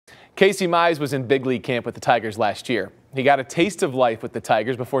Casey Mize was in big league camp with the Tigers last year. He got a taste of life with the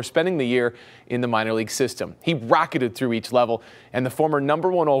Tigers before spending the year in the minor league system. He rocketed through each level, and the former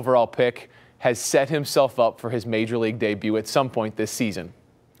 #1 overall pick has set himself up for his major league debut at some point this season.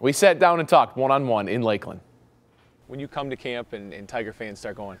 We sat down and talked one-on-one in Lakeland. When you come to camp and Tiger fans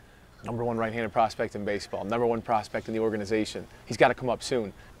start going, #1 right-handed prospect in baseball, #1 prospect in the organization, he's got to come up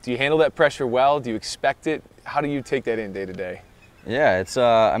soon. Do you handle that pressure well? Do you expect it? How do you take that in day to day? Yeah, it's,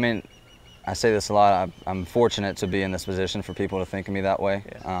 I mean, I say this a lot. I'm fortunate to be in this position for people to think of me that way.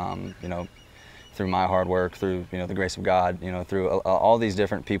 Yeah. You know, through my hard work, through, you know, the grace of God, you know, through all these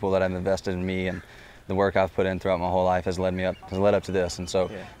different people that have invested in me, and the work I've put in throughout my whole life has led up to this. And so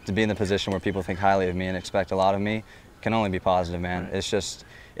yeah, to be in the position where people think highly of me and expect a lot of me can only be positive, man. Right.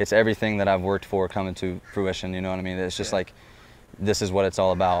 It's everything that I've worked for coming to fruition, you know what I mean? It's just like, this is what it's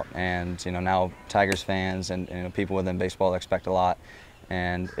all about. And, you know, now Tigers fans and, you know, people within baseball expect a lot.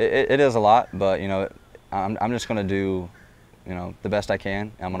 And it is a lot, but, you know, I'm just going to do, you know, the best I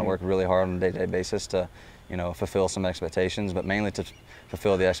can. I'm going to work really hard on a day-to-day basis to, you know, fulfill some expectations, but mainly to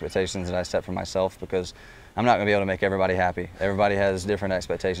fulfill the expectations that I set for myself, because I'm not going to be able to make everybody happy. Everybody has different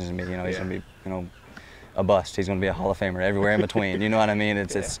expectations of me. You know, he's going to be, you know, a bust. He's going to be a Hall of Famer everywhere in between. You know what I mean?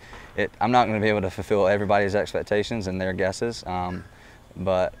 I'm not going to be able to fulfill everybody's expectations and their guesses,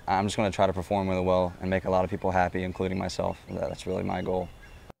 but I'm just going to try to perform really well and make a lot of people happy, including myself. That's really my goal.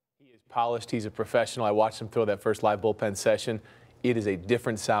 He is polished. He's a professional. I watched him throw that first live bullpen session. It is a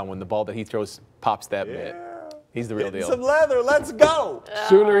different sound when the ball that he throws pops that mitt. He's the real deal. Some leather. Let's go.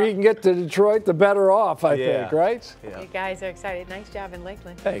 Sooner he can get to Detroit, the better off, I think, right? You guys are excited. Nice job in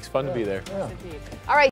Lakeland. Thanks. Fun to be there. Yes, indeed. All right.